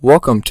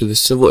Welcome to the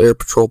Civil Air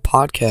Patrol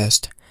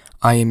podcast.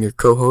 I am your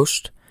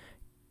co-host,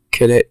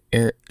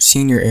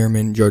 Senior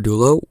Airman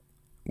Jardulo,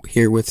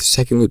 here with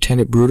Second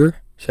Lieutenant Bruder.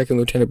 Second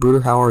Lieutenant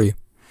Bruder, how are you?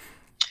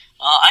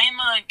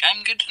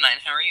 I'm good tonight.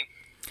 How are you?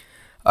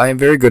 I am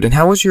very good. And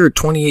how was your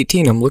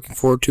 2018? I'm looking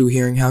forward to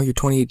hearing how your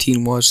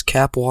 2018 was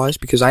cap-wise,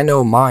 because I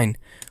know mine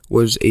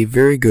was a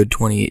very good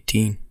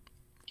 2018.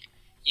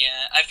 Yeah,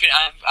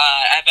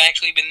 I've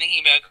actually been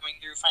thinking about going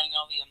through, finding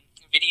all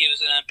the videos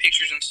and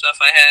pictures and stuff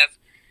I have,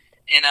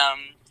 and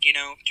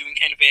doing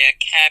kind of a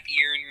cap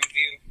year in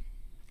review.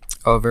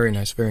 Oh, very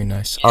nice, very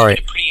nice. It's All right.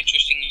 been a pretty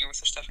interesting year with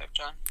the stuff I've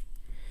done.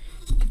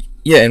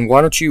 Yeah, and why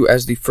don't you,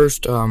 as the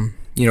first, kind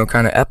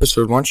of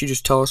episode, why don't you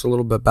just tell us a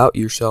little bit about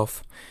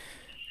yourself?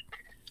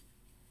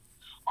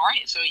 All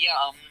right, so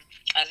yeah,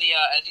 as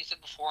you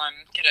said before,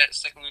 I'm Cadet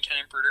Second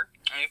Lieutenant Bruder.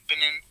 I've been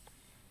in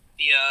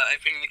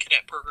the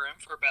cadet program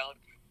for about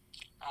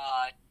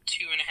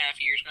 2.5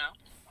 years now,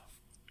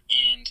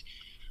 and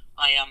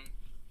I am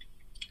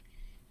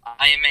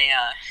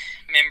a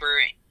member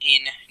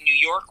in New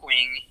York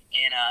Wing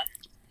in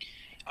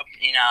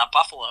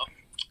Buffalo,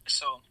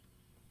 so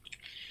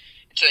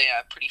it's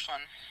a pretty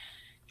fun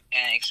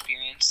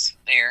experience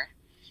there.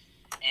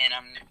 And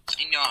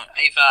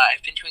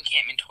I've been to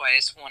encampment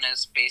twice. One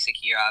as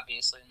basic year,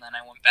 obviously, and then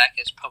I went back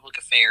as public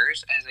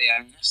affairs as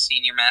a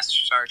senior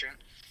master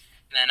sergeant.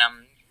 And then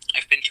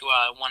I've been to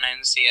one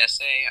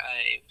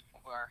NCSA.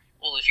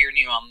 If you're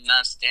new,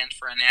 that stands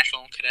for a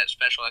National Cadet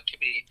Special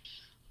Activity.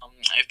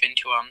 I've been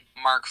to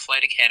Mark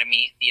Flight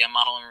Academy, the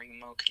Model and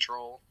Remote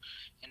Control,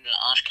 in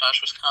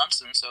Oshkosh,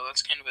 Wisconsin. So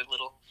that's kind of a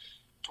little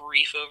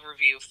brief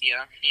overview of the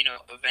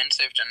events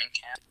I've done in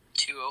camp.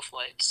 2.0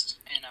 flights,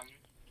 and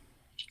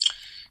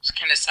it's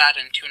kind of sad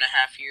in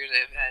 2.5 years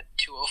I've had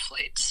 2.0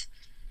 flights.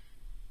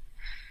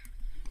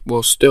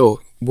 Well,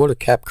 still, what a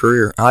cap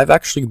career. I've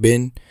actually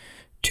been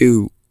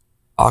to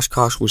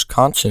Oshkosh,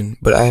 Wisconsin,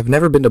 but I have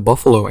never been to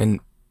Buffalo, and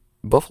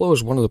Buffalo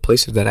is one of the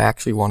places that I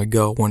actually want to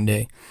go one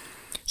day.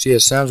 So yeah,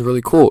 it sounds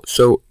really cool.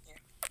 So,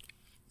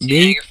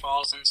 Niagara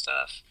Falls and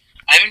stuff.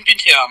 I haven't been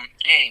to,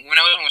 when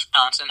I was in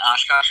Wisconsin,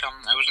 Oshkosh,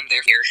 I wasn't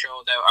there for the air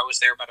show, though I was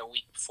there about a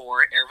week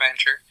before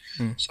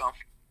AirVenture, so.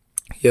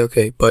 Yeah,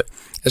 okay, but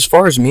as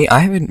far as me, I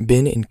haven't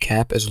been in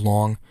cap as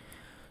long,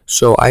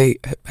 so I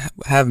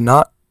have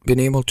not been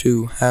able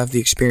to have the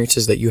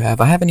experiences that you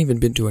have. I haven't even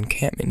been to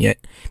encampment yet,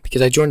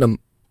 because I joined them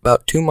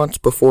about 2 months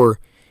before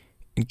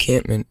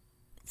encampment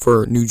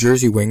for New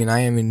Jersey Wing, and I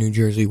am in New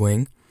Jersey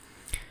Wing,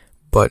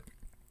 but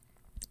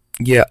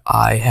yeah,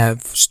 I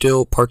have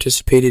still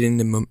participated in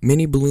the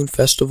mini balloon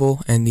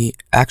festival and the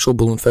actual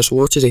balloon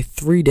festival, which is a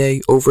 3-day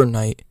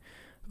overnight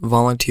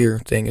volunteer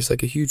thing. It's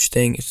like a huge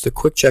thing. It's the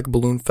Quick Check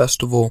Balloon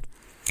Festival.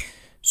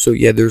 So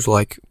yeah, there's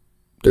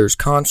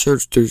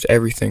concerts, there's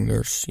everything.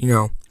 There's,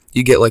 you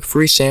get like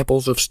free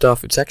samples of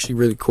stuff. It's actually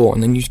really cool.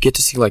 And then you get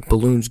to see like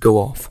balloons go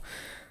off.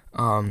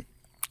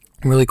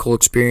 Really cool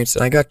experience.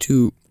 And I got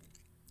to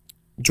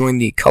join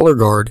the Color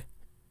Guard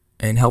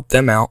and help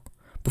them out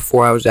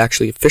before I was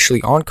actually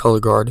officially on Color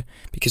Guard,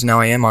 because now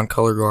I am on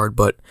Color Guard,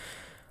 but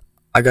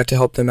I got to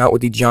help them out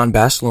with the John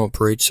Basilone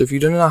Parade. So if you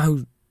do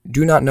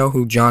not know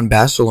who John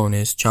Basilone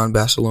is, John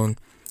Basilone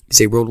is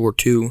a World War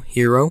II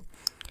hero.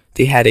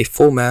 They had a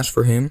full mass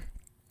for him.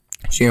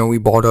 So, we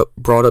brought up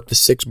the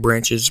 6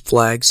 branches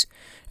flags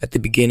at the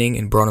beginning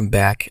and brought them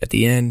back at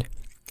the end.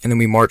 And then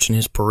we marched in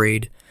his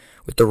parade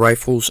with the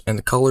rifles and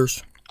the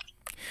colors.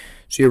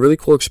 So, yeah, really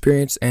cool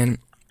experience. And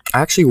I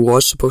actually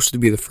was supposed to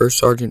be the first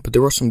sergeant, but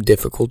there were some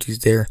difficulties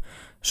there.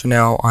 So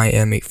now I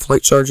am a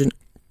flight sergeant.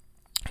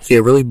 So,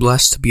 yeah, really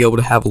blessed to be able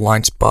to have a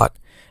line spot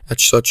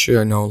at such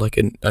a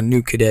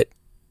new cadet,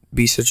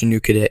 be such a new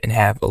cadet and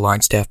have a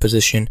line staff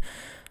position.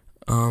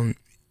 So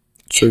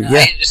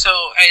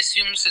I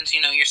assume since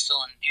you're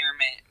still an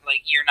airman,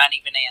 like you're not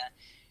even a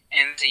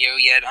NCO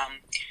yet,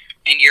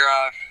 and you're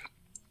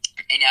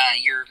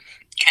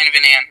kind of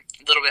in a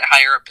little bit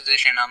higher up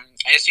position.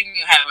 I assume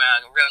you have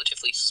a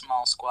relatively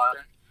small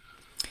squadron.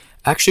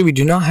 Actually, we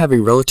do not have a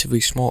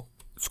relatively small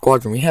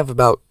squadron. We have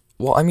about,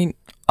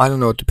 I don't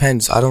know, it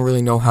depends. I don't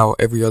really know how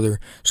every other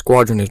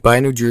squadron is, but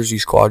I know Jersey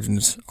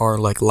squadrons are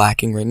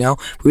lacking right now.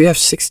 But we have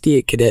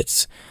 68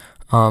 cadets.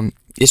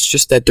 It's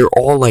just that they're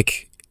all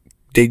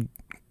they've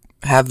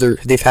had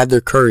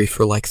their curry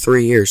for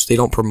 3 years. They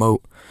don't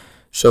promote,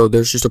 so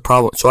there's just a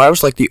problem. So I'm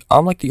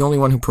the only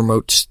one who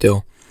promotes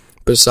still.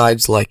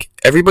 Besides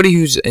everybody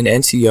who's an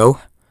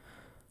NCO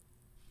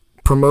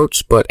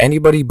promotes, but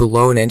anybody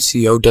below an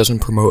NCO doesn't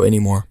promote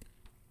anymore.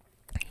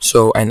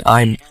 So, and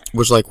I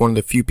was one of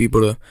the few people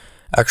to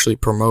actually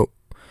promote,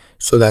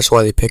 so that's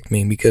why they picked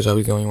me, because I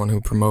was the only one who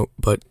promote.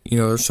 But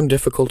there's some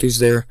difficulties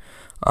there.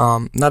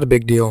 Not a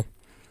big deal.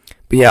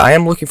 But yeah, I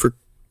am looking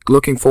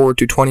forward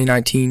to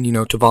 2019.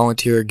 To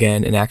volunteer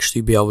again and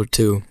actually be able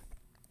to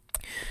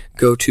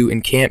go to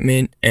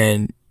encampment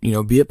and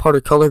be a part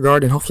of Color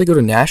Guard and hopefully go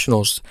to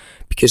nationals,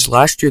 because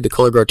last year the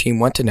Color Guard team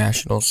went to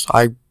nationals.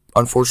 I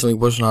unfortunately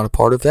was not a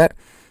part of that,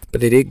 but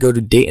they did go to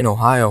Dayton,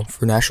 Ohio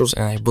for nationals,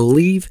 and I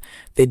believe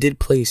they did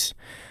place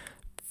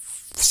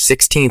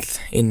 16th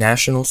in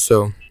nationals,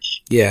 so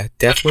Yeah,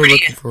 definitely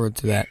looking forward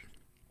to that.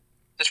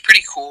 That's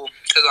pretty cool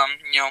because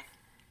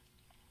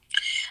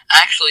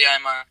actually I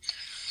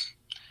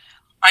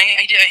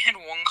had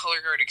one color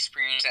guard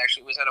experience.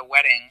 Actually, it was at a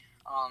wedding.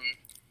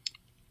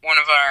 One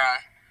of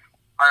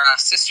our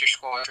sister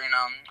squadron.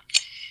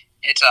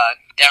 It's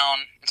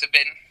down. It's a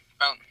bit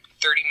about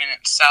 30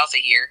 minutes south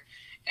of here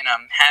in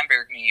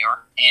Hamburg, New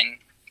York, and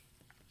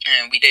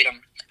we did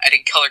I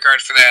did color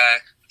guard for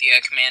the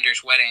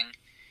commander's wedding.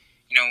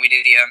 We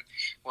did the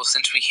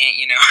since we can't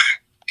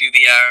do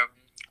the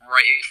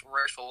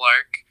rifle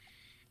arc,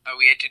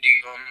 we had to do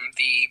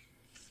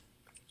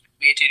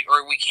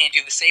we can't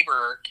do the saber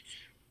arc.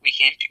 We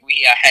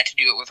had to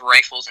do it with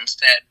rifles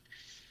instead.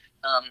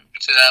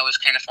 So that was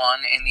kind of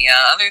fun. And the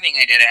other thing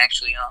I did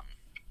actually, I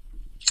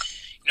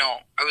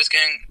was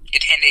going to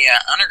attend a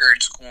honor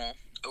guard school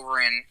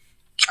over in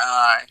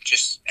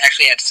just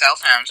actually at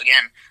Southdowns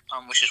again,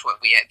 which is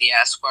what we had the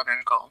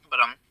squadron called, but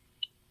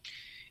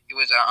it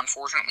was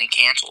unfortunately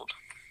canceled.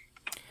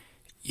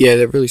 Yeah,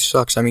 that really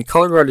sucks. I mean,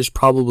 color guard is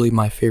probably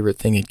my favorite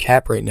thing in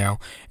CAP right now,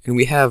 and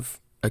we have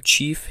a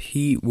chief.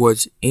 He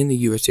was in the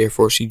U.S. Air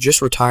Force. He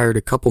just retired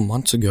a couple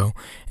months ago,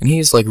 and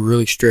he's like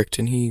really strict.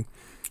 And he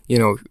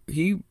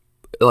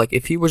like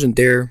if he wasn't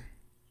there,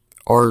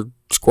 our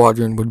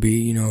squadron would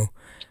be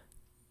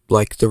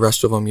like the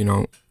rest of them.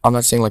 I'm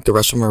not saying like the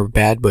rest of them are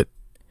bad, but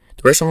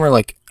the rest of them are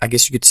like, I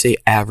guess you could say,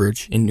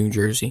 average in New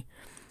Jersey.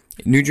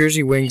 New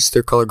Jersey wings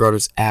their color guard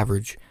is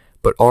average,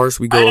 but ours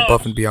we go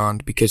above and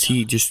beyond because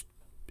he just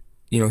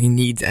he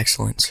needs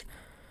excellence.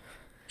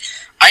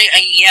 I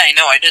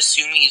know. I'd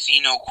assume he's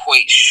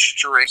quite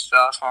strict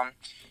stuff.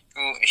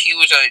 He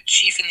was a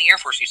chief in the Air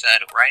Force. You said,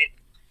 right?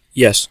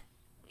 Yes.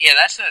 Yeah,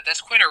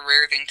 that's quite a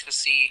rare thing to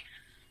see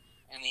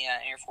in the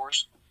Air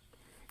Force.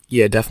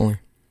 Yeah, definitely.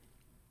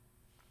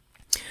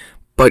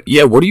 But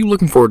yeah, what are you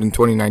looking forward in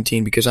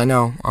 2019? Because I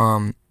know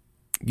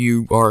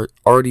you are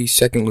already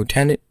second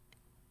lieutenant.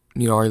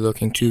 Are you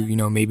looking to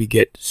maybe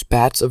get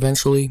spats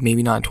eventually?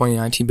 Maybe not in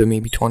 2019, but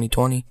maybe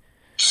 2020.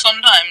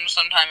 Sometime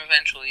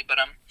eventually. But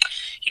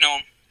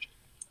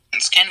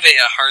it's kind of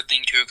a hard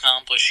thing to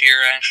accomplish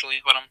here,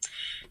 actually. But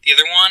the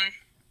other one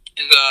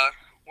is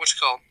what's it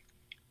called?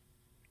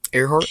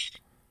 Earhart?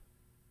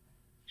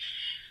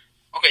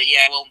 Okay,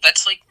 yeah, well,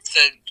 that's like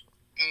the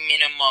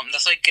minimum.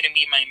 That's like gonna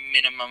be my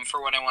minimum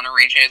for what I want to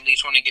reach. I at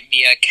least want to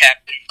be a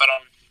captain, but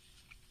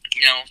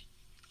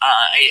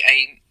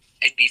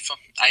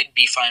I'd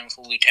be fine with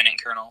a lieutenant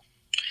colonel.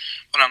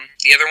 But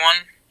the other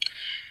one,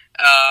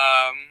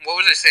 what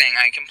was I saying?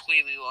 I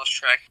completely lost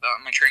track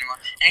about my training.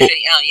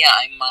 Actually,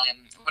 I'm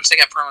once I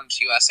got promoted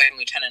to second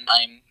lieutenant,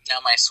 I'm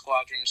now my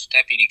squadron's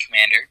deputy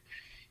commander,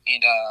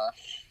 and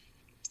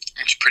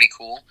it's pretty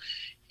cool.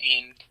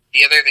 And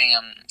the other thing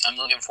I'm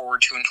looking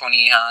forward to in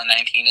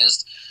 2019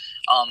 is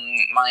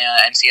my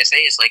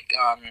NCSA is like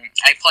I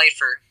applied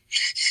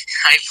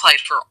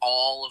for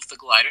all of the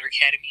glider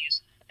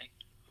academies in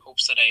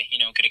hopes that I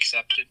get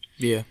accepted.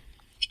 Yeah.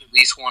 At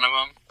least one of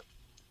them.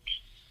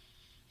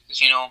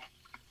 Because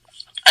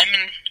I'm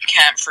in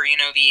CAP for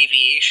the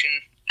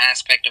aviation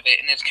aspect of it,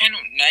 and it's kind of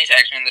nice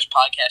actually in this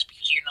podcast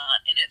because you're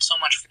not in it so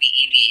much for the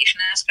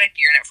aviation aspect,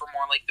 you're in it for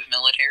more like the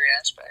military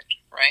aspect,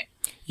 right?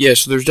 Yeah,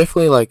 so there's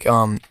definitely like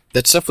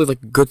that's definitely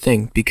like a good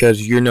thing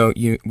because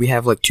we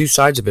have like two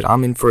sides of it.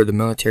 I'm in for the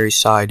military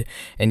side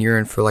and you're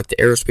in for like the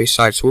aerospace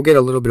side, so we'll get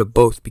a little bit of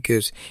both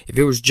because if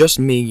it was just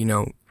me,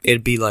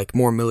 it'd be like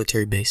more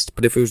military based,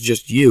 but if it was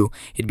just you,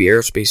 it'd be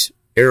aerospace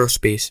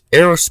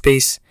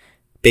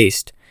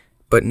based.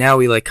 But now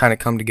we like kind of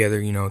come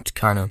together, to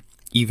kind of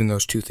even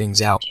those two things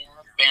out. Yeah,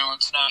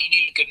 balance it out. You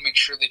need a good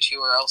mixture of the two,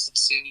 or else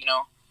it's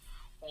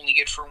only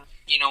good for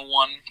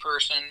one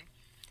person,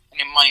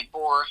 and it might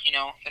bore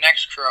the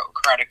next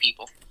crowd of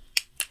people.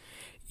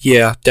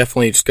 Yeah,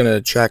 definitely, it's gonna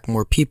attract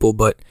more people,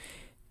 but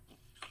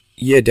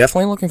yeah,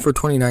 definitely looking for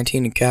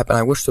 2019 in CAP, and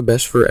I wish the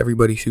best for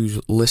everybody who's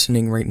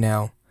listening right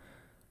now.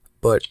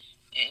 But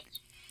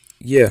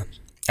yeah,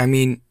 I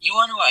mean, you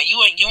want to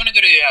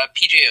go to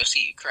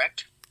PJOC,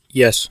 correct?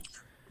 Yes.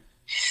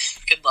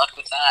 Good luck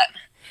with that.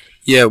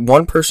 Yeah,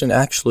 one person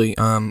actually,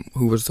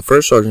 who was the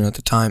first sergeant at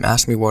the time,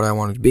 asked me what I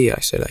wanted to be. I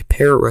said I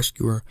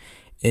pararescuer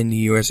in the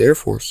U.S. Air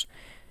Force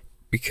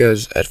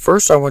because at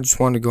first I just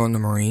wanted to go in the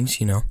Marines,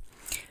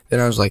 Then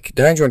I was like,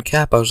 then I joined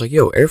CAP. I was like,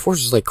 yo, Air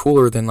Force is like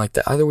cooler than like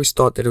that. I always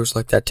thought that it was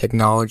like that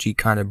technology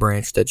kind of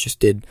branch that just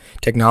did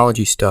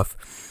technology stuff.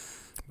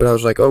 But I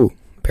was like, oh,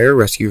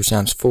 pararescuer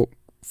sounds fun.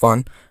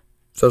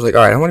 So I was like,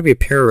 all right, I want to be a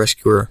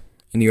pararescuer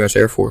in the U.S.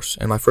 Air Force.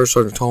 And my first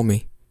sergeant told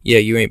me, yeah,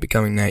 you ain't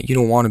becoming that. You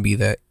don't want to be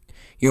that.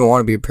 You don't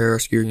want to be a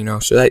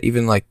pararescuer, So that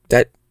even like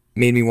that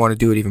made me want to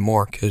do it even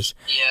more because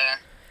yeah,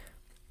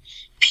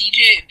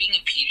 being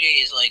a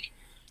PJ is like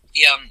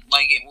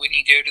like when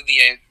you go to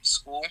the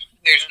school,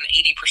 there's an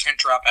 80%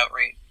 dropout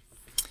rate.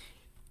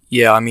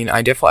 Yeah, I mean,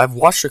 I've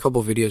watched a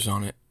couple videos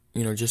on it,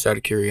 just out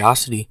of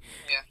curiosity.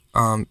 Yeah.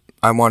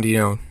 I wanted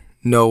to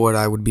know what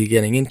I would be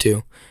getting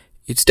into.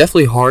 It's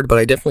definitely hard, but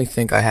I definitely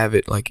think I have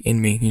it like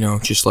in me,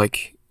 just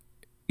like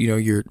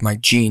my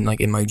gene, like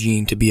in my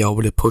gene to be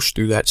able to push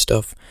through that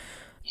stuff.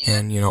 Yeah.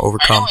 and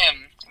overcome. I know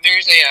him.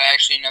 There's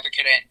actually another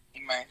cadet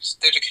in my.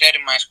 There's a cadet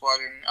in my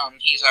squadron.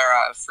 He's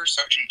our first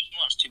sergeant. He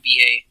wants to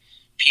be a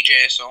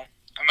PJ, so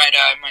I might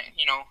have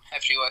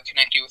to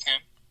connect you with him.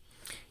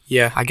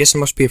 Yeah, I guess it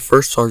must be a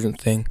first sergeant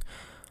thing.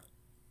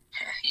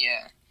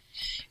 Yeah,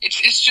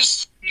 it's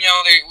just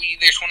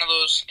there's one of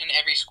those in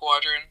every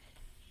squadron.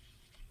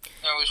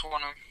 I always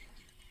want to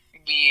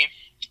be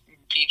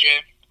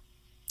PJ.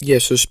 Yeah.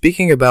 So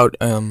speaking about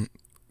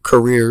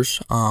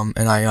careers,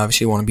 and I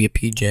obviously want to be a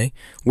PJ.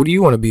 What do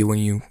you want to be when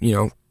you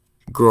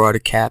grow out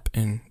of cap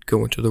and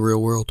go into the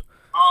real world?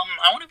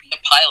 I want to be a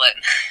pilot.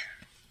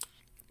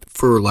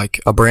 For like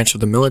a branch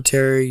of the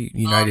military,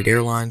 United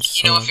Airlines.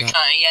 If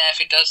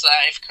it does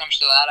that, if it comes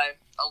to that,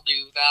 I'll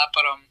do that.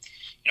 But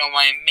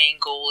my main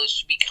goal is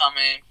to become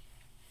a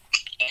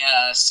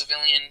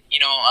civilian,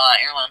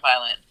 airline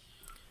pilot.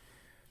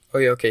 Oh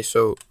yeah, okay.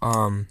 So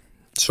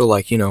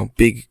like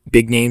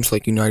big names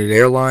like United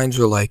Airlines,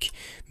 or like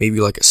maybe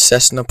like a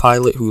Cessna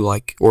pilot or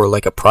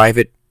like a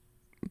private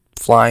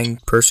flying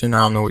person. I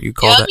don't know what you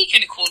call that. Yeah, that'd be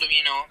kind of cool to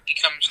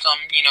become some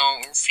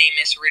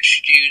famous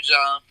rich dude's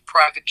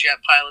private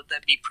jet pilot.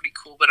 That'd be pretty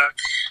cool. But I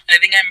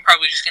think I'm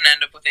probably just gonna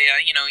end up with a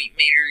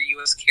major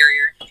U.S.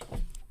 carrier.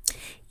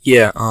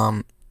 Yeah.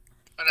 But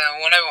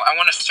I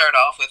want to start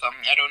off with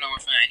I don't know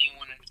if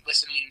anyone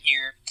listening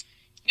here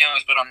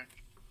knows, but I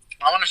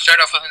want to start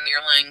off with an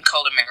airline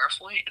called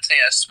Ameriflight. It's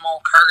a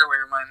small cargo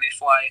airline. They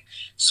fly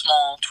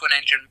small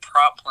twin-engine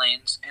prop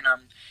planes, and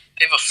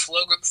they have a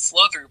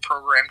flow-through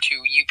program to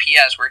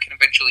UPS where it can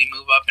eventually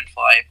move up and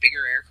fly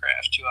bigger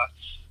aircraft to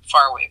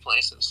faraway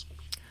places.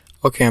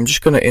 Okay, I'm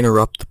just going to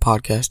interrupt the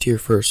podcast here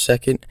for a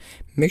second.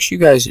 Make sure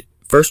you guys,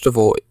 first of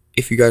all,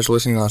 if you guys are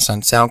listening to us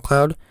on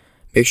SoundCloud,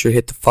 make sure to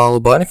hit the follow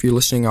button. If you're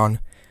listening on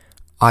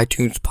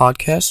iTunes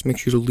Podcasts, make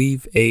sure to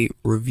leave a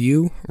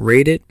review,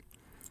 rate it,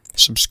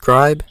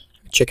 subscribe,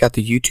 check out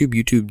the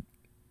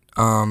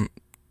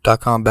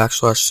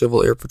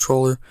youtube.com/Civil Air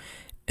Patroller,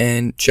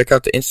 and check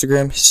out the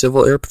Instagram,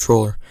 Civil Air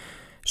Patroller.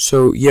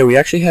 So, yeah, we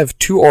actually have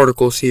 2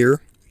 articles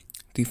here.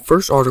 The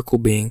first article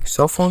being,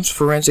 Cell Phones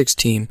Forensics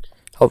Team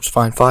helps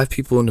find 5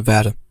 people in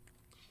Nevada.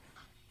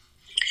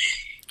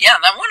 Yeah,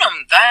 that one,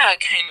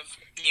 that kind of,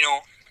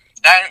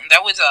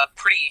 that was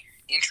pretty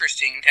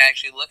interesting to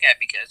actually look at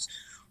because,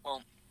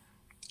 well,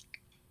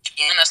 to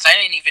be honest, I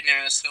didn't even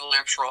know Civil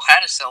Air Patrol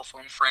had a cell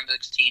phone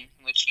forensics team,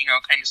 which,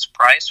 kind of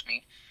surprised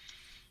me.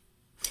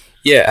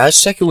 Yeah, as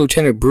Second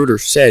Lieutenant Bruder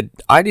said,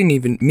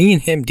 me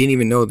and him didn't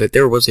even know that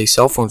there was a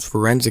cell phones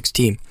forensics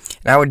team.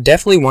 And I would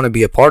definitely want to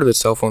be a part of the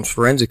cell phones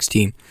forensics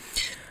team.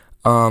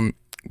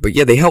 But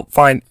yeah, they helped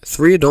find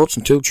 3 adults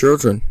and 2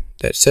 children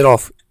that set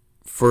off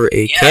for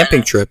a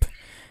camping trip.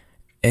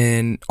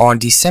 And on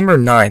December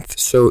 9th,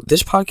 so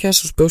this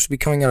podcast was supposed to be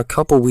coming out a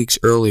couple weeks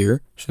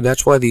earlier, so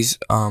that's why these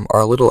are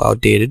a little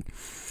outdated.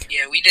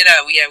 Yeah, we did.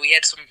 We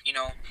had some,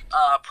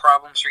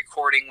 problems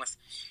recording with,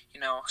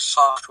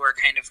 software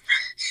kind of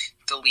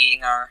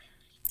deleting our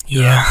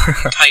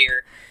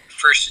entire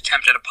first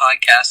attempt at a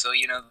podcast. So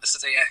this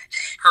is a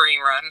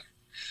rerun.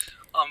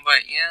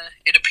 But yeah,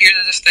 it appears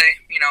as if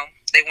they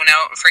went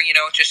out for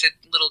just a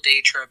little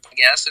day trip, I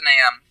guess, in a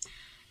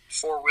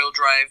 4-wheel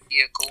drive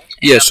vehicle.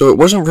 Yeah, so it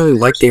wasn't really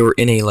like they were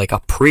in a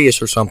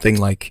Prius or something,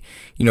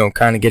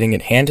 kind of getting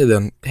it handed to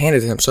them.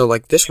 So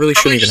this really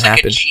shouldn't even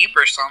happen. Like a Jeep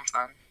or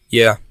something.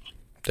 Yeah,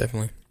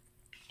 definitely.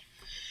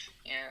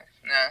 Yeah,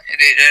 no,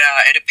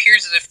 it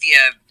appears as if the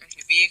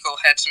vehicle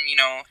had some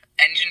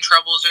engine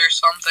troubles or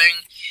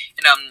something,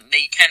 and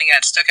they kind of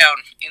got stuck out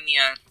in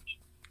the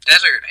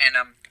desert, and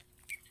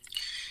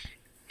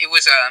they were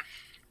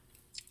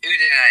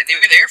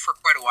there for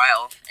quite a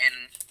while,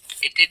 and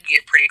it did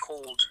get pretty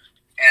cold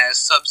as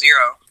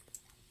Sub-Zero.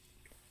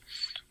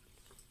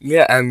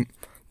 Yeah, and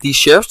the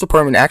sheriff's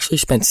department actually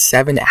spent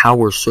 7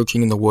 hours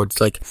searching in the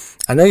woods.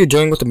 I know you're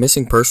dealing with the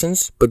missing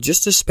persons, but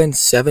just to spend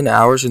 7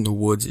 hours in the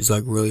woods is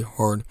really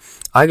hard.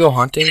 I go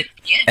hunting,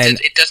 and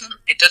it doesn't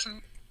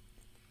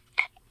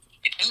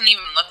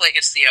even look like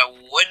it's the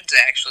woods.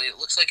 Actually, it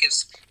looks like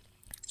it's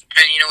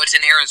it's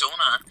in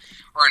Arizona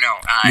or in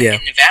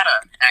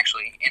Nevada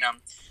actually, and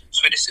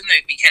so I'd assume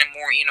there'd be kind of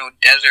more,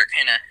 desert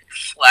kind of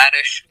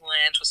flattish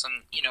lands with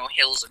some,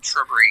 hills and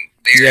shrubbery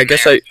there. Yeah,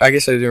 I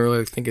guess I didn't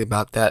really think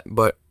about that,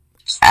 but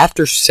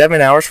after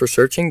 7 hours for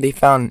searching, they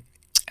found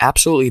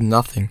absolutely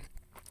nothing.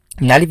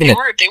 Not even they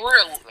were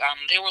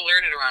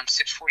alerted around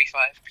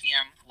 6:45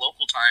 p.m.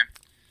 local time,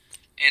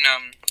 and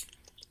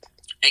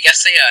I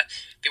guess they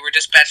were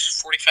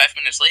dispatched 45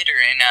 minutes later,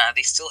 and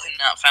they still had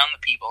not found the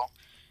people.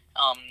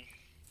 And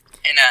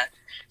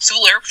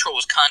Civil Air Patrol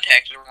was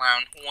contacted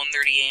around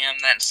 1:30 a.m.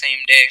 that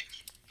same day,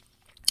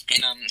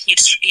 and he'd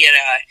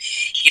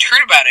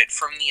heard about it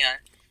from the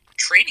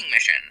training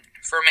mission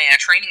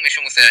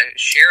with the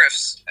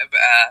sheriffs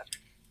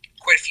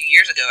quite a few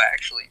years ago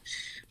actually.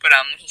 But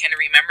he kind of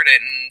remembered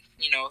it and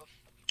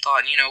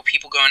thought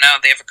people going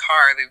out, they have a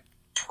car, they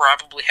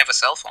probably have a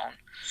cell phone,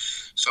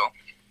 so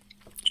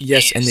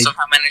yes, and they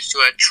somehow managed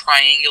to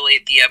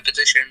triangulate the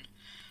position,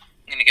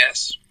 I'm gonna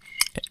guess.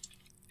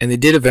 And they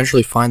did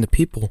eventually find the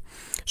people.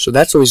 So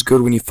that's always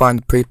good when you find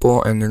the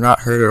people and they're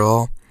not hurt at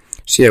all.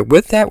 So yeah,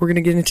 with that, we're going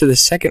to get into the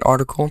second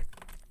article,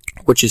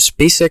 which is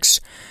SpaceX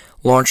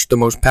launched the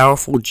most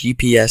powerful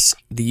GPS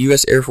the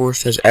U.S. Air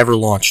Force has ever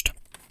launched.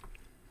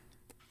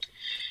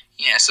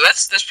 Yeah, so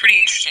that's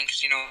pretty interesting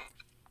because,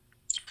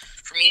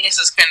 for me, this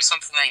is kind of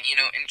something that,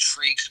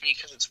 intrigues me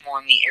because it's more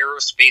on the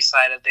aerospace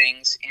side of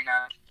things in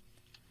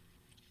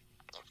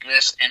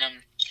this. And,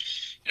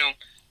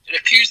 it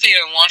appears they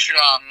launched it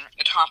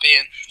atop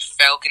a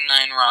Falcon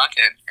 9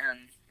 rocket,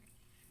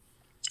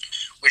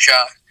 which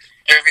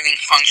everything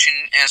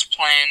functioned as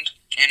planned.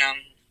 And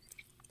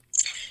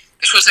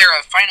this was their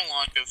final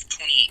launch of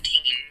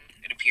 2018,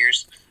 it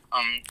appears.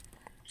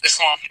 This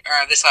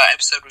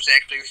episode was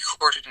actually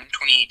recorded in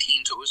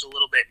 2018, so it was a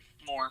little bit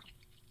more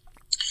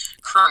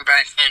current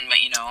back then, but,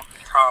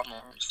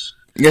 problems.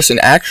 Yes, and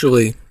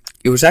actually,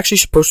 it was actually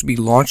supposed to be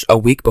launched a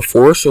week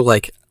before, so,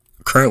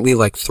 currently,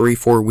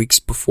 3-4 weeks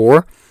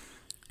before.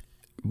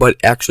 But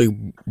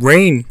actually,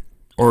 rain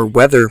or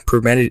weather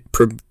prevented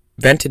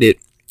it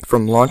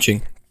from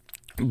launching.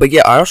 But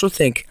yeah, I also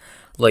think,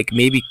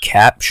 maybe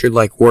Cap should,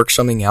 work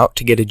something out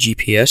to get a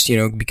GPS,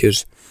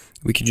 because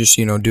we could just,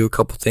 do a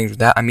couple things with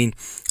that. I mean,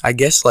 I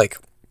guess,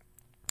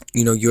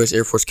 U.S.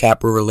 Air Force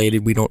Cap were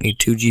related. We don't need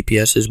 2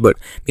 GPSs, but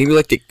maybe,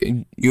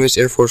 the U.S.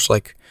 Air Force,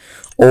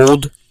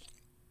 old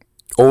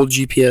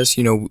GPS,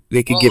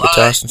 they could give it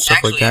to us and stuff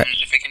actually, like that.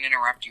 If I can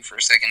interrupt you for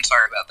a second,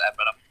 sorry about that,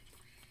 but,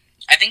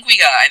 I think we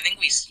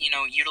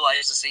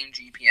utilized the same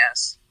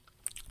GPS.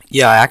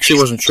 Yeah, I actually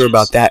wasn't sure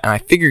about that, and I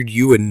figured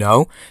you would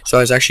know, so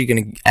I was actually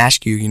going to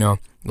ask you,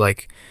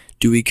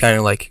 do we kind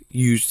of,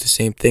 use the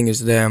same thing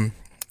as them,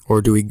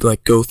 or do we,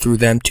 go through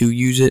them to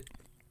use it?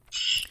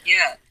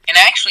 Yeah, and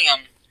actually, a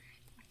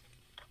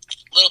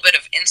little bit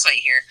of insight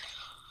here.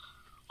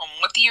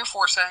 What the Air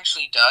Force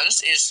actually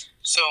does is,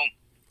 so,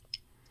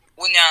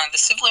 when the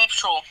Civil Air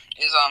Patrol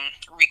is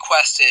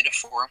requested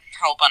for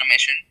help on a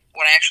mission,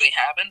 what actually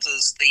happens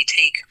is they'll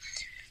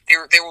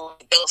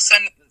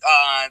send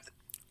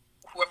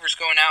whoever's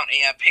going out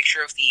a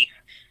picture of a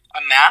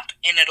map,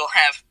 and it'll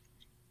have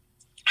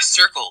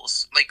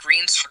circles,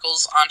 green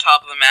circles on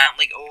top of the map,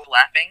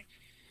 overlapping,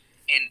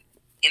 and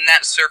in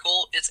that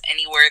circle, it's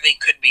anywhere they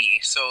could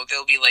be. So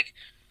there'll be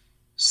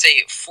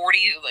say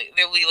 40,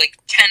 there'll be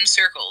 10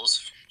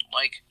 circles,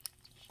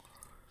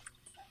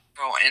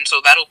 and so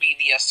that'll be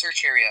the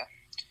search area,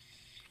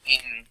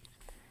 and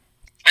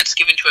that's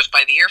given to us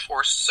by the Air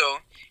Force. So,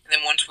 and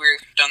then once we're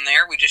done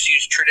there, we just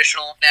use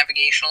traditional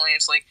navigational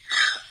aids.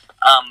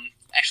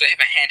 Actually, I have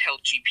a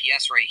handheld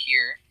GPS right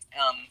here.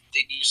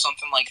 They'd use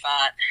something like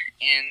that,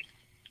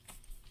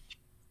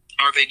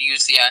 or they'd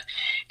use the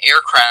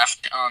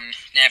aircraft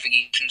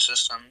navigation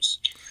systems.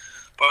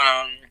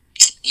 But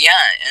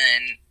yeah,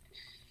 and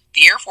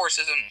the Air Force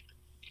isn't,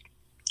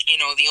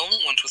 the only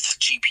ones with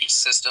GPS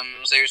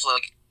systems. There's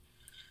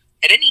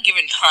at any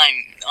given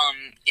time,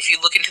 if you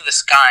look into the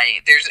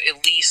sky, there's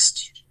at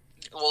least,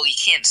 well, you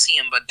can't see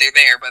them, but they're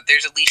there, but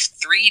there's at least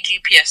 3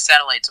 GPS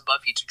satellites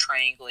above you to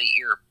triangulate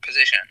your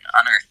position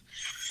on Earth.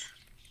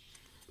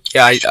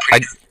 Yeah, I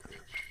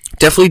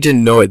definitely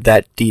didn't know it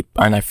that deep,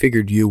 and I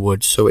figured you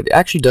would, so it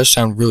actually does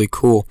sound really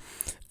cool,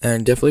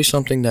 and definitely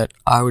something that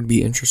I would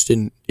be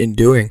interested in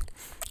doing,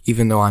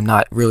 even though I'm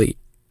not really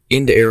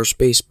into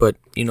aerospace, but,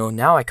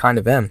 now I kind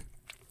of am.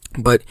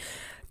 But,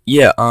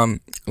 yeah,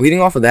 leading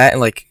off of that,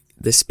 and,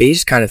 the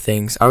space kind of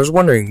things, I was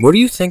wondering, what do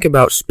you think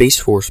about Space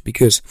Force?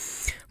 Because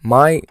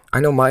I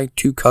know my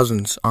 2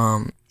 cousins,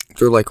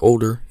 they're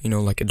older,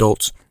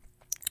 adults,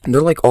 and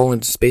they're all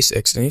into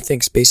SpaceX, and they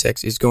think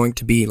SpaceX is going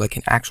to be an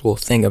actual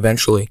thing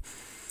eventually.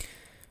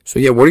 So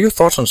yeah, what are your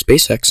thoughts on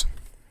SpaceX?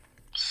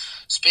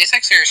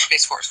 SpaceX or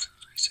Space Force?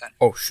 I said.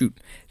 Oh shoot,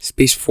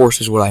 Space Force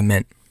is what I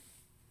meant.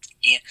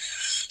 Yeah.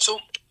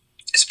 So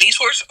Space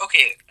Force,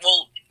 okay.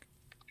 Well,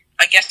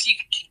 I guess you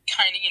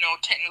kind of,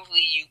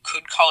 technically you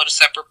could call it a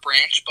separate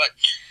branch, but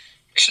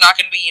it's not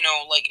going to be, a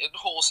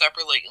whole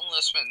separate,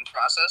 enlistment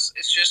process.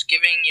 It's just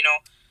giving,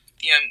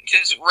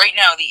 because right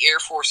now the Air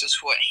Force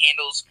is what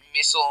handles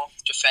missile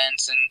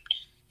defense and,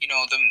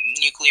 the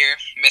nuclear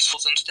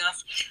missiles and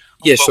stuff.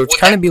 Yeah, so it's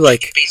kind of be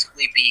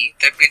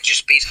that would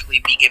just basically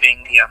be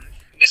giving the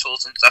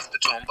missiles and stuff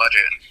its own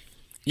budget.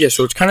 Yeah,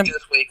 so it's kind of,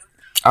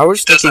 I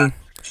was thinking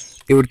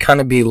it would kind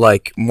of be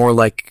more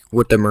like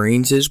what the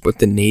Marines is with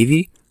the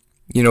Navy,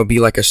 be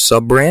a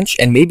sub-branch,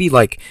 and maybe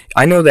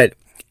I know that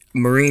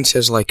Marines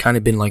has kind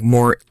of been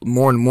more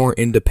and more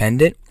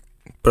independent,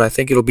 but I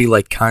think it'll be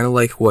kind of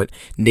like what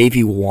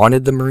Navy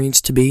wanted the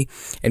Marines to be,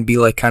 and be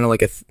kind of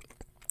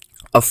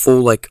a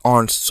full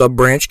on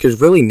sub-branch, because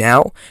really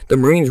now the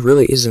Marines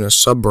really isn't a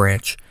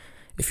sub-branch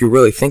if you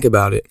really think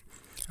about it.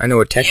 I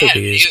know it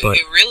technically is, but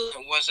it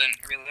really wasn't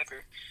really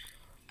ever.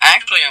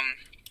 Actually,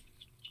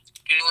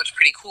 what's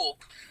pretty cool,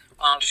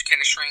 just kind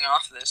of showing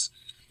off of this,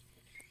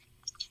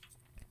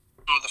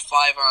 of the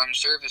 5 armed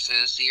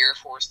services, the Air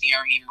Force, the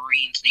Army,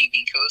 Marines,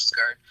 Navy, and Coast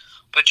Guard.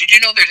 But did you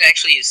know there's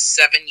actually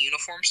 7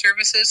 uniform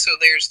services? So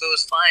there's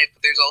those 5,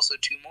 but there's also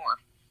 2 more.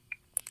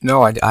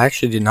 No, I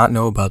actually did not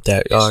know about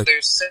that. So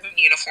there's 7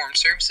 uniform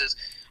services.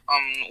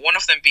 One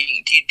of them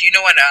being, do you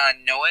know what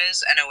NOAA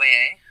is?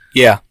 NOAA?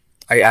 Yeah,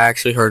 I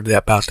actually heard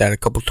about that a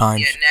couple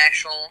times. Yeah,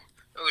 National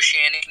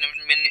Oceanic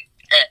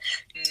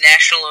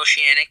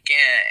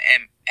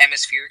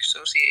Atmospheric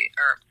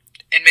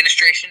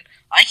Administration.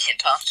 I can't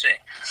talk today.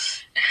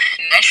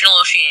 National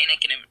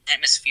Oceanic and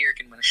Atmospheric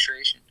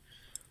Administration.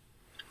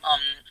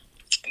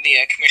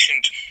 The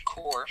commissioned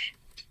core.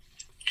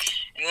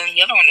 And then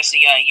the other one is the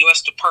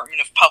U.S.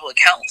 Department of Public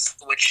Health,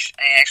 which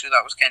I actually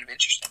thought was kind of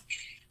interesting.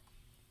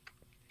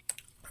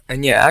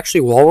 And yeah,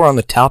 actually, while we're on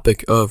the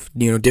topic of,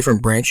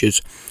 different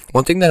branches,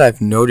 one thing that I've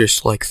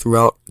noticed, like,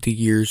 throughout the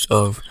years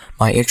of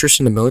my interest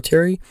in the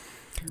military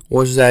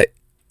was that,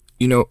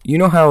 you know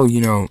how,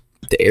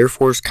 the Air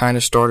Force kind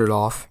of started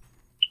off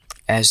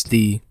as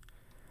the,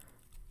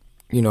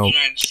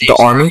 the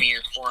Army?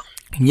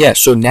 Yeah,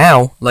 so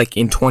now, like,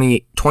 in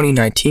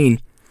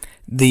 2019,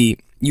 the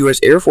U.S.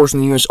 Air Force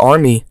and the U.S.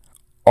 Army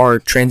are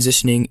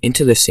transitioning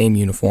into the same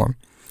uniform,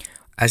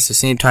 at the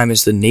same time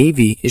as the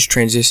Navy is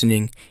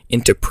transitioning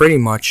into pretty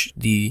much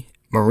the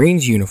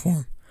Marines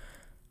uniform.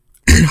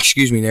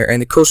 Excuse me there.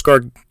 And the Coast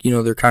Guard,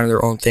 they're kind of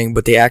their own thing,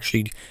 but they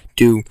actually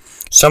do,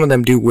 some of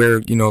them do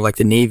wear, like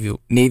the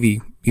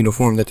Navy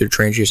uniform that they're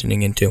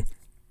transitioning into.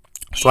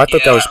 So I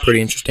thought that was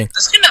pretty interesting.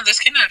 That's kind of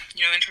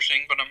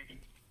interesting, but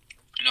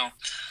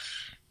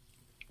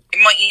it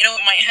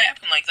might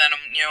happen like that.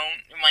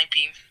 It might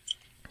be,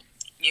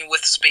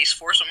 with Space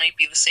Force, it might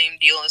be the same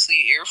deal as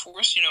the Air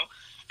Force.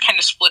 Kind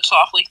of splits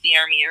off like the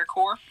Army Air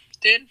Corps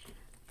did.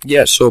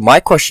 Yeah. So my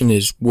question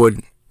is,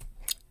 would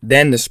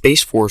then the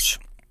Space Force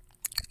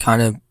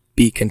kind of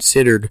be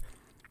considered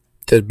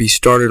to be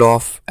started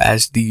off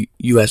as the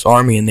U.S.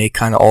 Army, and they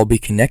kind of all be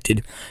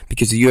connected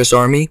because the U.S.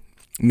 Army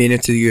made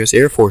it to the U.S.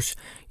 Air Force?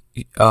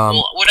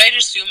 Well, what I'd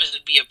assume is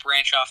it'd be a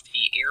branch off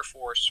the Air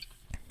Force.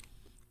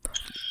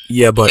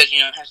 Yeah, but because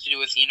it has to do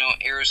with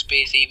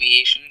aerospace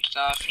aviation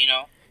stuff.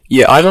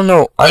 Yeah, I don't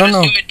know. I'd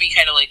assume it'd be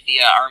kind of like the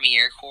Army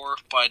Air Corps,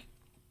 but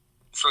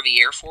for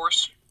the Air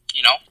Force.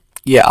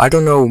 Yeah, I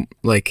don't know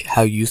like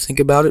how you think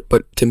about it,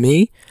 but to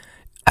me,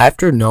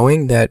 after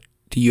knowing that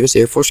the U.S.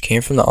 Air Force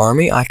came from the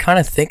Army, I kind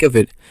of think of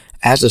it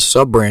as a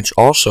sub-branch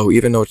also,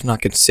 even though it's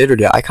not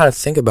considered it. I kind of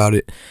think about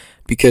it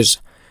because,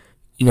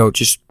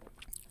 just,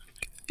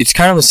 it's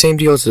kind of the same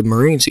deal as the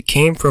Marines. It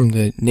came from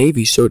the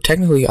Navy, so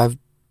technically I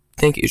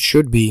think it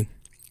should be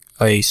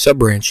a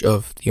sub-branch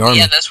of the Army.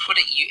 Yeah, that's what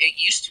it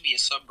used to be, a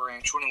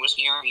sub-branch when it was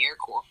the Army Air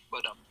Corps,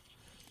 but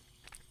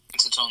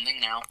it's its own thing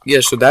now.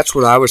 Yeah, so that's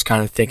what I was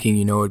kind of thinking,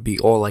 it'd be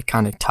all like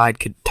kind of tied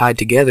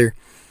together.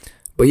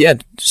 But yeah,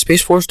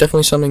 Space Force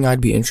definitely something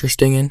I'd be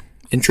interested in,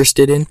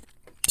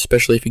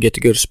 especially if you get to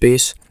go to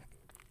space.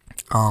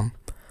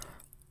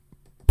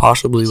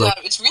 Possibly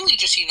it's really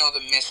just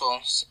the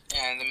missiles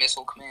and the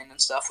missile command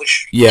and stuff,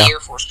 which the Air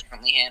Force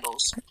currently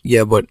handles.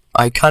 Yeah, but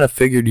I kind of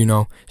figured,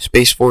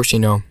 Space Force,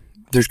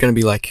 there's gonna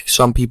be like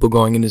some people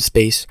going into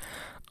space,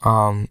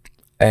 and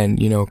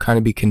kind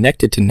of be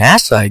connected to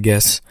NASA, I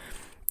guess.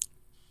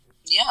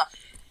 Yeah,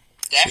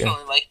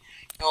 definitely.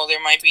 Yeah.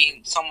 There might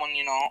be someone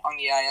on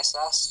the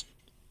ISS.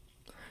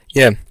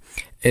 Yeah,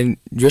 and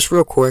just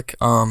real quick,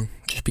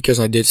 just because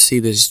I did see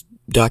this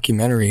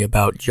documentary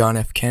about John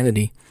F.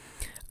 Kennedy,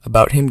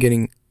 about him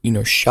getting,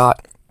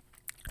 shot,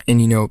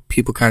 and,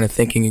 people kind of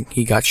thinking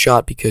he got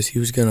shot because he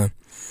was gonna,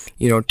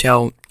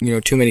 tell,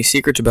 too many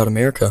secrets about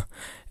America,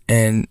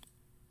 and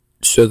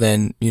so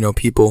then,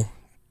 people,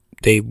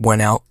 they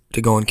went out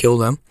to go and kill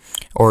them,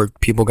 or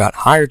people got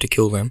hired to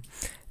kill them,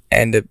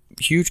 and the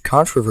huge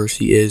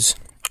controversy is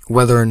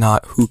whether or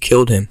not who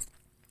killed him.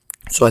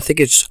 So I think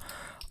it's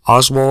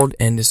Oswald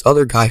and this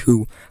other guy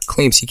who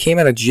claims he came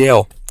out of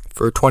jail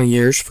for 20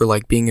 years for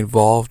like being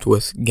involved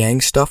with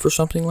gang stuff or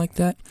something like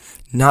that.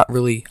 Not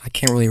really, I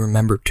can't really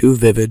remember too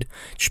vivid,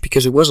 just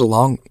because it was a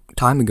long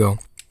time ago.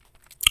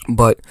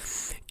 But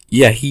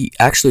yeah, he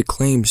actually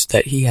claims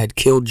that he had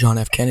killed John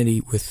F.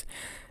 Kennedy with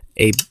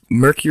a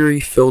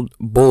mercury-filled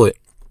bullet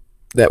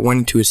that went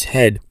into his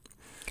head.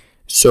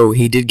 So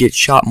he did get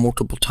shot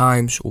multiple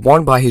times,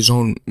 one by his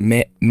own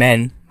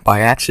men by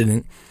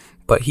accident,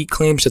 but he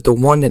claims that the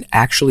one that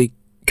actually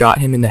got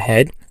him in the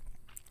head,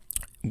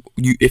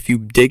 if you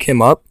dig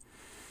him up,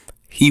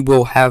 he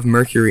will have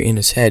mercury in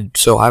his head.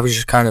 So I was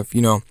just kind of,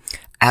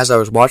 as I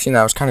was watching that,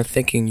 I was kind of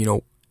thinking,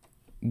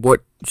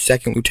 what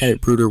Second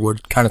Lieutenant Bruder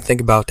would kind of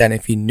think about that, and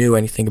if he knew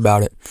anything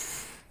about it.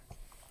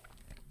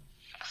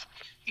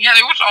 Yeah,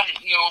 there was,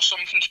 some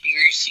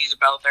conspiracies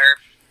about there,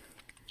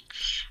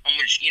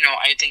 which,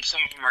 I think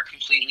some of them are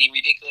completely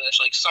ridiculous.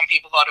 Like, some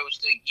people thought it was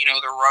the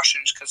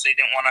Russians because they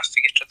didn't want us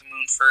to get to the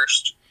moon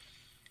first.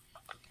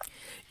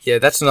 Yeah,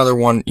 that's another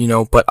one,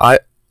 but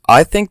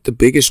I think the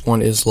biggest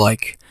one is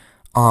like,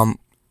 the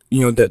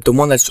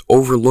one that's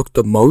overlooked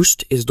the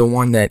most is the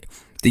one that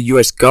the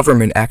U.S.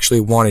 government actually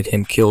wanted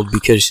him killed,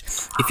 because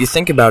if you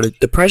think about it,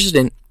 the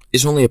president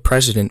is only a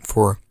president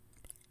for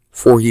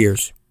 4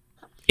 years.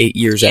 8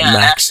 years at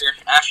max.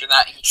 After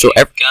that,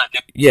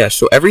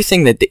 so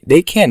everything that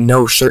they can't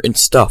know certain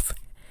stuff,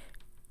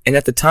 and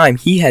at the time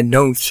he had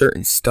known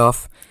certain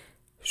stuff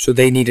So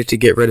they needed to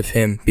get rid of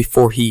him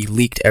before he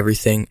leaked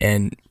everything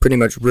and pretty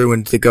much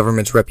ruined the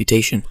government's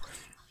reputation.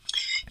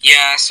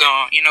 Yeah, so,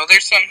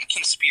 there's some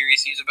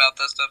conspiracies about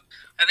that stuff.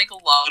 I think a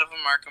lot of them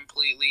are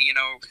completely,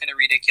 kind of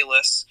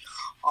ridiculous.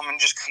 And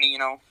just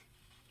kind of,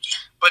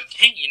 But,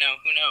 hey,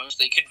 who knows?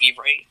 They could be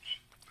right.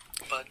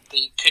 But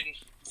they could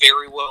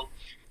very well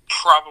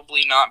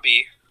probably not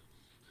be.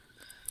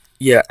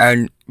 Yeah,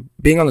 and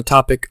being on the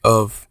topic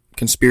of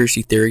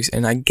conspiracy theories,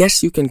 and I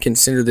guess you can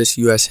consider this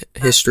U.S.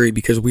 history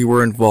because we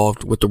were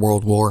involved with the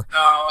World War.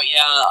 Oh,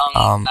 yeah, that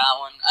one.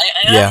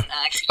 I yeah,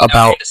 actually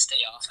about to stay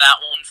off that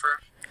one for,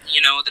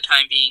 the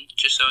time being,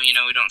 just so, we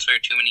don't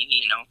start too many,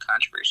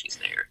 controversies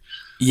there.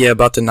 Yeah,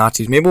 about the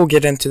Nazis. Maybe we'll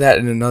get into that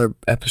in another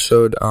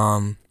episode. Yeah,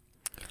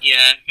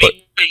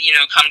 maybe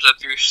it comes up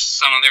through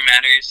some other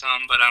matters,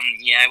 but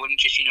yeah, I wouldn't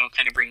just,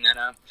 kind of bring that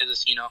up because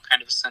it's,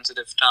 kind of a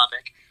sensitive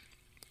topic.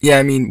 Yeah,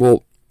 I mean,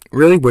 well,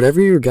 really, whatever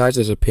your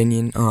guys'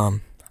 opinion,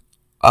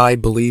 I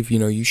believe,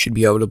 you should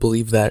be able to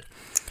believe that.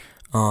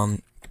 But,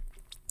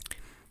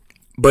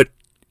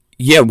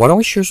 yeah, why don't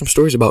we share some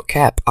stories about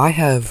Cap? I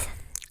have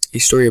a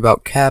story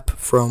about Cap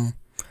from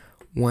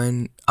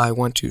when I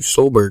went to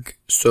Solberg.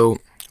 So,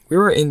 we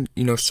were in,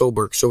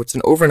 Solberg, so it's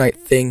an overnight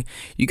thing.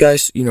 You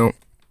guys, you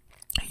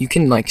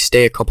can,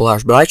 stay a couple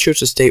hours, but I chose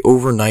to stay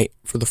overnight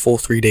for the full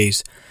 3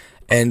 days.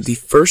 And the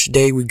first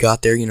day we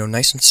got there,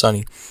 nice and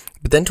sunny.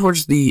 But then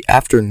towards the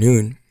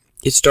afternoon,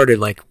 it started,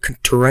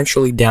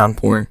 torrentially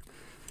downpouring.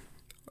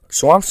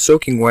 So I'm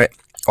soaking wet.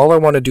 All I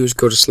want to do is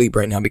go to sleep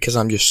right now because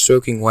I'm just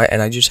soaking wet,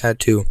 and I just had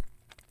to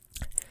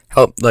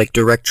help,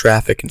 direct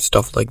traffic and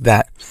stuff like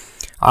that.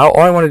 All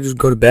I want to do is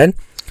go to bed.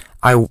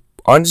 I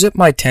unzip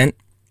my tent,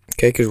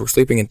 okay, because we're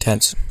sleeping in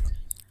tents.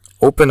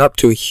 Open up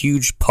to a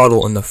huge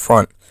puddle in the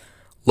front.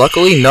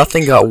 Luckily,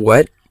 nothing got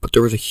wet, but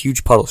there was a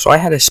huge puddle. So I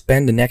had to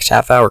spend the next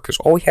half hour because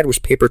all we had was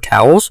paper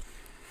towels.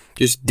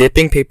 Just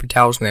dipping paper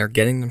towels in there,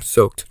 getting them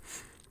soaked.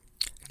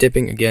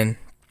 Dipping again.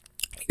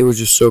 It was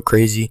just so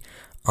crazy.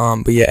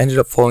 But yeah, ended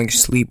up falling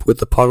asleep with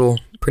the puddle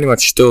pretty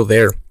much still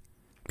there.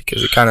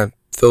 Because it kind of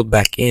filled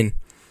back in.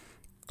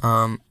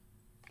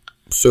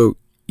 So,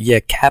 yeah,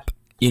 Cap,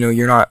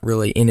 you're not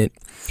really in it.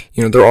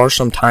 There are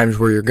some times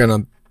where you're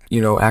gonna,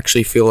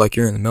 actually feel like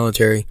you're in the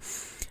military.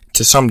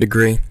 To some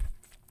degree.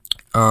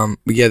 But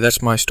yeah,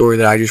 that's my story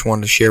that I just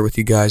wanted to share with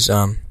you guys.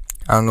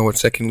 I don't know what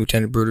Second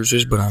Lieutenant Brutus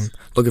is, but I'm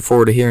looking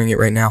forward to hearing it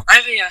right now. I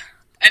have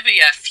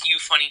a few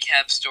funny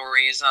Cap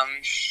stories.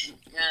 Alright,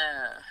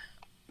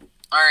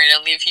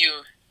 I'll give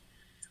you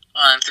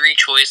 3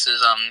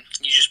 choices.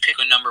 You just pick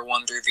a number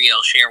 1 through 3.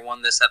 I'll share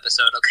one this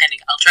episode.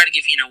 I'll try to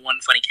give you,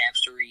 one funny Cap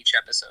story each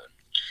episode.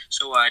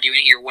 So, do you want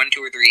to hear 1,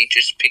 2, or 3?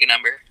 Just pick a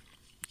number.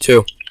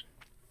 2.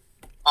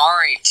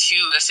 Alright,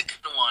 2. That's a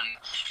good one.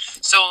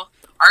 So,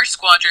 our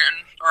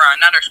squadron, or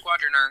not our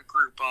squadron, our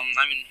group,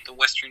 I'm in the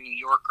Western New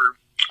York group,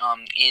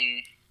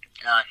 in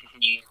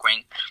New York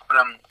wing, but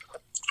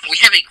we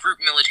have a group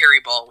military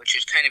ball, which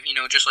is kind of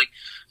just like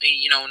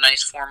a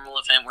nice formal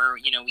event where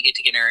we get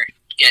together.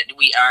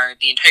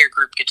 The entire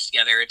group gets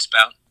together. It's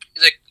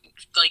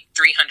like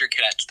 300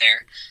 cadets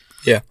there.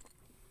 Yeah.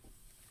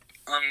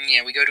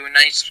 Yeah, we go to a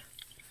nice.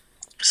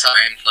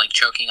 Sorry, I'm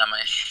choking on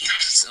my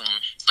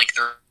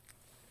throat.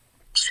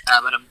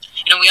 But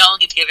we all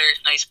get together.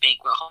 Nice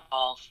banquet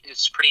hall.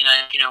 It's pretty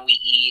nice. We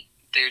eat.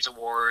 There's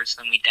awards.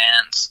 Then we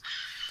dance.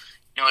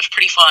 It's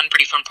pretty fun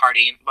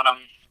party. But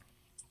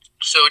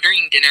so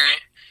during dinner,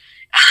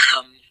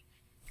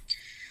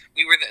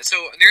 we were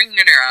so during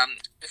dinner.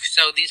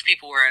 So these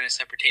people were at a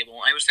separate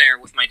table. I was there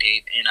with my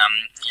date, and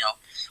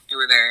we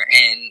were there,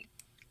 and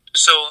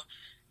so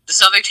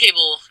this other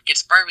table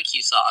gets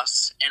barbecue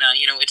sauce, and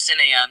it's in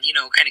a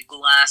kind of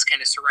glass,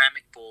 kind of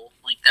ceramic bowl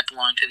that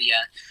belonged to the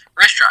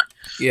restaurant.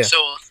 Yeah.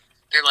 So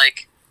they're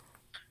like,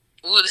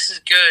 "Ooh, this is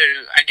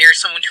good. I dare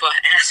someone to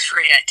ask for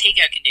a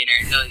takeout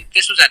container." So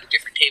this was at a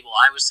different table.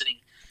 I was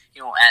sitting,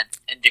 at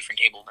a different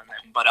table than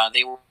them. But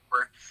they were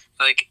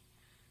like,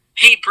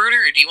 "Hey,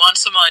 Bruder, do you want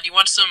some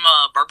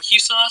barbecue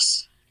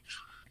sauce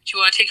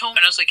to take home?"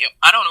 And I was like,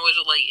 "I don't know. Is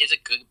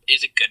it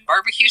good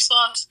barbecue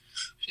sauce?"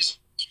 She's,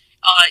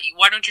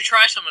 "Why don't you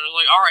try some?" And I was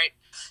like, "All right."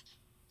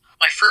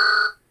 My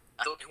friend,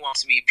 who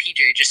wants to be a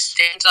PJ, just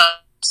stands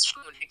up,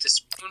 spoon, takes a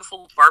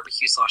spoonful of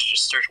barbecue sauce,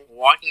 just starts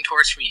walking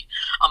towards me.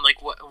 I'm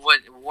like,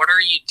 what are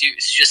you doing?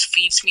 Just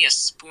feeds me a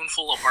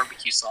spoonful of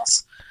barbecue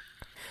sauce.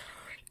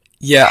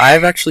 Yeah,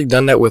 I've actually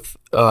done that with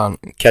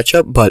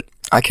ketchup, but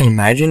I can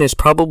imagine it's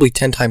probably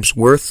 10 times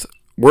worse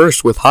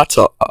with hot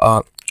sauce.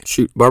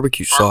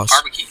 Barbecue sauce.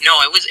 Barbecue.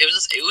 No, it was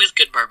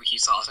good barbecue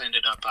sauce. I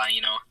ended up, I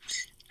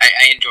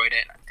enjoyed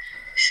it.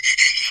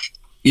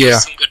 Yeah.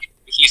 Some good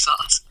barbecue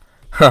sauce.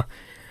 Huh.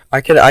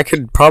 I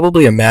could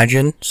probably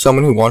imagine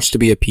someone who wants to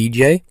be a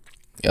PJ,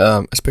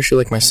 especially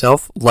like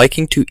myself,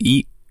 liking to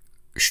eat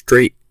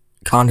straight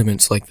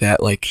condiments like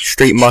that, like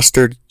straight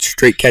mustard,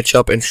 straight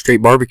ketchup, and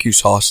straight barbecue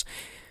sauce.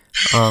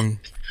 And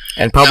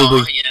probably...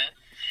 No, yeah.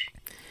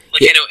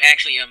 Like, yeah.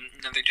 Actually,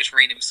 another just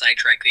random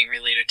sidetrack thing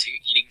related to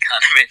eating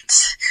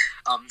condiments.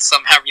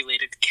 somehow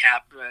related to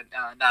Cap, but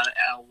not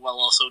while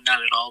also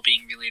not at all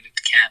being related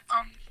to Cap.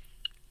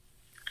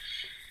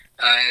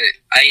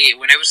 I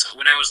when I was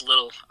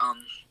little,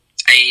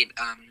 I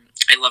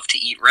love to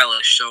eat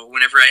relish. So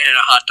whenever I had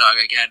a hot dog,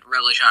 I got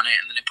relish on it,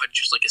 and then I put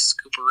just like a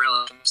scoop of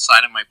relish on the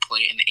side of my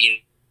plate and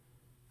ate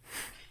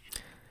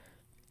it.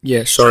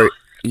 Yeah, sorry. So,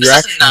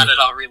 this is not at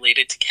all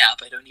related to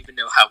Cap. I don't even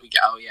know how we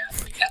got. Oh yeah,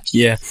 the Cap.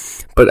 Yeah,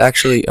 but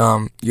actually,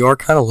 you are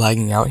kind of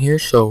lagging out here.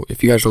 So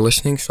if you guys are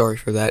listening, sorry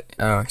for that.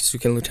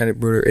 Sukin Lieutenant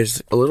Bruder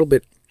is a little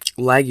bit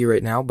laggy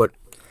right now, but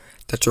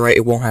that's alright.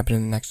 It won't happen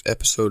in the next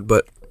episode.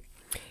 But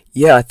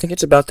yeah, I think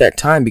it's about that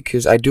time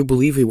because I do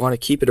believe we want to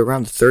keep it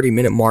around the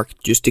 30-minute mark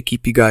just to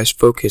keep you guys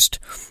focused.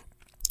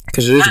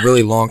 Because it is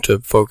really long to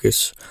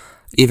focus,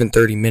 even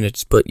 30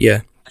 minutes. But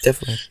yeah,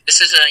 definitely.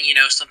 This is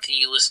something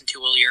you listen to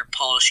while you're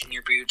polishing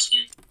your boots.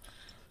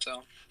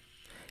 So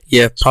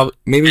yeah, probably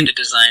maybe kind of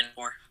design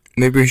for.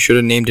 Maybe we should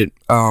have named it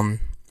the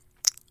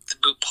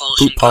Boot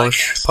Polish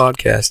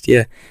Podcast.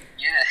 Yeah,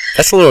 yeah,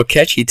 that's a little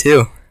catchy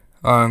too.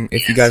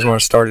 If you guys so want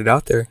to start it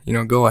out there,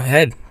 go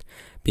ahead,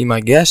 be my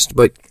guest.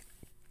 But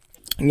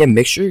yeah,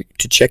 make sure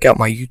to check out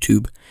my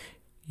YouTube,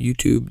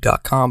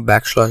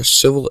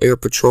 youtube.com/Civil Air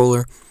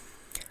Patroller.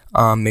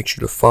 Make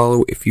sure to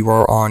follow if you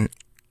are on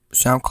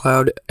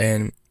SoundCloud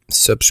and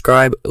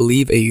subscribe.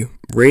 Leave a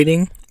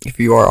rating if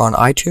you are on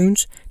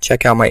iTunes.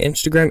 Check out my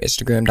Instagram,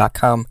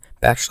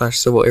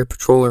 instagram.com/Civil Air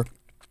Patroller.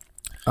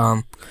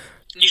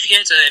 If you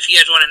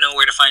guys want to know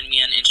where to find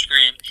me on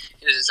Instagram,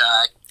 it is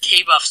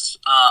kbuff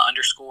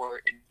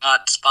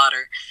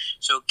 _spotter.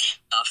 So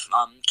kbuff,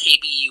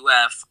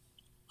 KBUF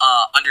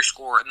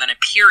 _ and then a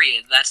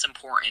period. That's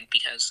important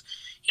because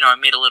I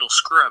made a little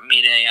screw up.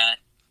 Made a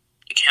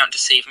account to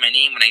save my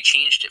name when I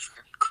changed it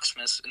for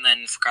Christmas, and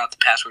then forgot the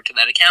password to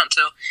that account.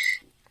 So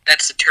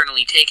that's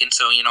eternally taken.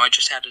 So I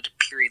just added a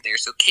period there.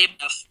 So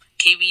KBUF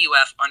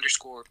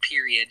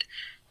 _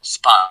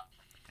 spot.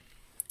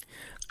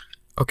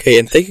 Okay,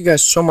 and thank you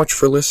guys so much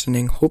for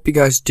listening. Hope you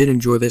guys did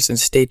enjoy this, and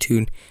stay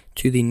tuned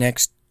to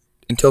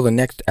until the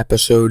next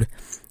episode.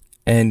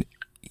 And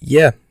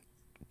yeah,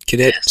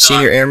 Cadet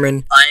Senior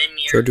Airman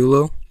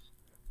Jardulo.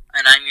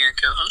 And I'm your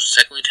co-host,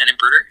 Second Lieutenant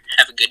Bruder.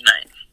 Have a good night.